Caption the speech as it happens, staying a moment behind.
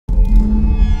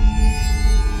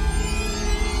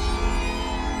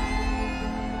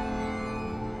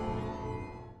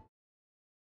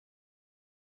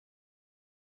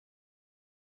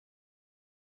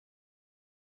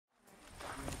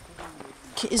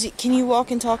Can you walk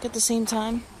and talk at the same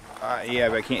time? Yeah,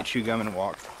 but I can't chew gum and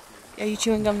walk. Are you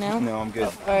chewing gum now? No, I'm good.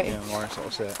 Oh, all right. Yeah, Lawrence,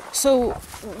 all set. So,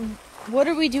 what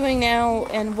are we doing now,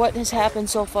 and what has happened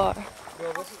so far?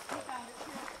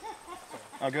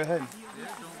 Oh, go ahead.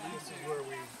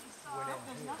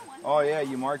 Oh yeah,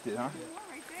 you marked it, huh?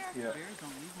 Yeah.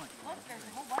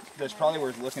 That's probably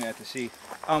worth looking at to see.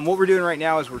 What we're doing right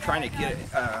now is we're trying to get,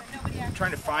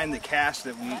 trying to find the cast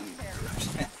that we.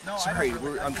 Sorry,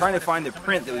 I'm trying to find the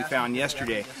print that we found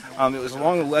yesterday. It was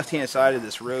along the left-hand side of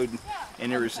this road,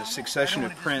 and there was a succession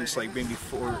of prints, like maybe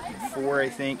four I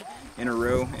think, in a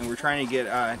row. And we're trying to get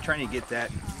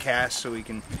that cast so we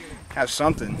can have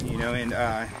something, you know, and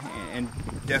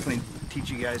definitely teach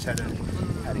you guys how to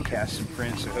cast some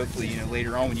prints. So hopefully, you know,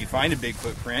 later on when you find a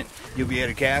Bigfoot print, you'll be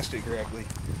able to cast it correctly.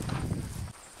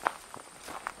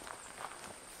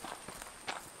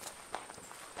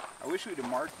 I wish we'd have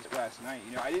marked this last night.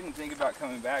 You know, I didn't think about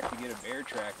coming back to get a bear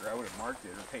tracker. I would have marked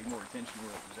it or paid more attention to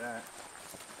where it was at.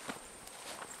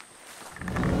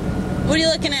 What are you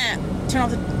looking at? Turn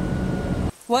off the...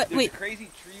 What? There's Wait. a crazy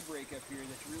tree break up here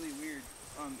that's really weird.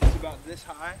 It's about this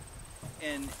high,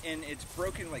 and it's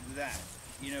broken like that.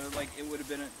 You know, like it would have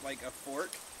been like a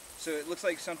fork. So it looks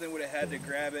like something would have had to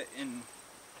grab it and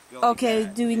go Okay,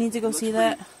 like do we need to go see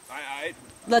that?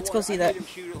 Let's go see that. I made him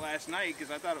shoot it last night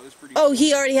because I thought it was pretty Oh, cool.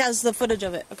 he already has the footage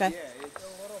of it. Okay. Yeah, it's a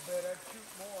little bit. I'd shoot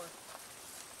more.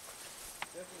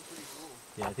 Definitely pretty cool.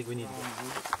 Yeah, I think we need to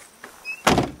go.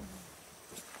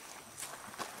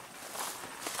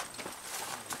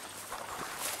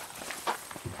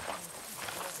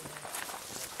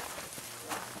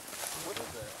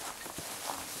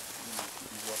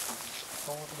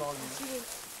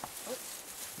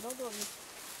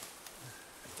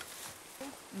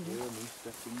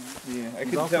 Yeah, I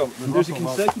can tell. There's a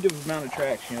consecutive amount of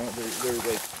tracks, you know. They're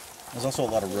like. There's also a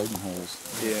lot of rodent holes.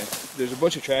 Yeah, there's a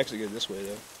bunch of tracks that go this way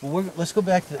though. Well, let's go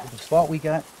back to the spot we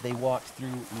got. They walked through,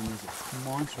 and there's a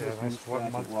monstrous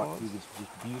track that walked through this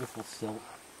just beautiful silt.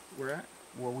 Where at?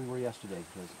 Where we were yesterday.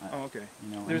 Oh, okay.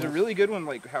 You know, there's a really good one.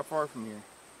 Like, how far from here?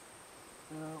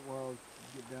 Well,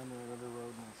 get down that other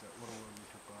road, and that's that little road we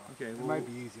took off. Okay, it well, might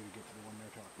be easy to get to the one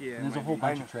they're talking. Yeah, and there's a whole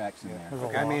bunch of tracks in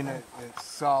there. I mean, it's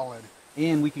solid.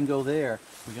 And we can go there.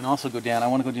 We can also go down. I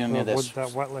want to go down near this. That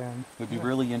wetland. It would be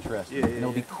really interesting. Yeah, and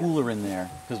it'll be cooler in there.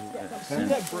 See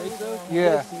that break though?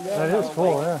 Yeah, that is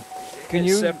cool. Yeah. Can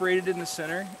you separated in the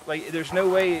center? Like, there's no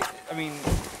way. I mean,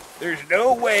 there's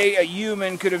no way a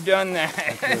human could have done that.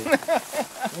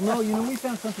 Well, no, you know, we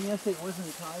found something yesterday. It wasn't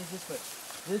as high as this, but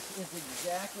this is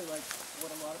exactly like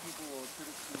what a lot of people will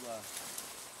attribute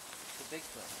to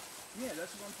Bigfoot. Yeah,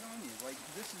 that's what I'm telling you. Like,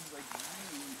 this is like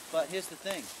really. But here's the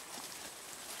thing.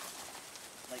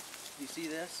 Like, you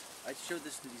see this? I showed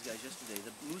this to these guys yesterday.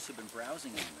 The moose have been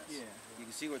browsing on this. Yeah. You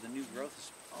can see where the new growth is.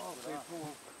 Oh, they pull.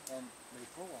 And they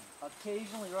pull them.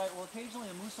 Occasionally, right? Well, occasionally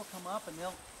a moose will come up and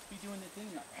they'll be doing the thing,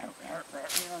 you know,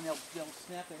 and they'll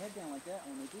snap their head down like that.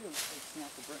 And when they do, they snap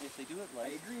the. If they do it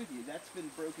right. I agree with you. That's been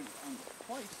broken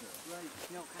twice though. Right.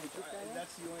 You know, kind of took that.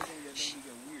 That's the only thing that made me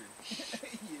go weird.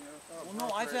 You know. Well,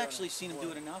 no, I've actually seen them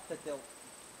do it enough that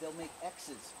they'll make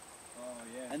X's. Oh,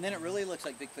 yeah. And then it really looks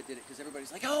like Bigfoot did it because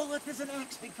everybody's like, oh, look, there's an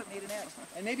X. Bigfoot made an X.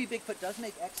 And maybe Bigfoot does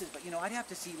make X's, but, you know, I'd have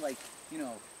to see, like, you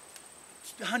know,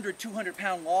 100,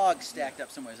 200-pound logs stacked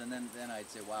up somewhere, and then I'd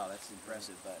say, wow, that's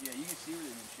impressive. But yeah, you can see where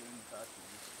they've been showing the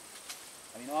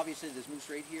costumes. I mean, obviously, there's moose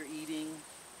right here eating.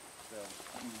 So,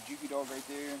 I mean, the Juki dog right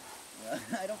there.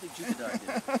 Yeah, I don't think Juki dog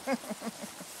did.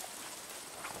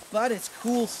 But it's a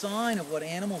cool sign of what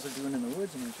animals are doing in the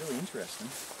woods. I mean, it's really interesting.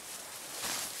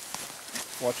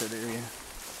 Watch that area.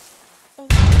 Oh.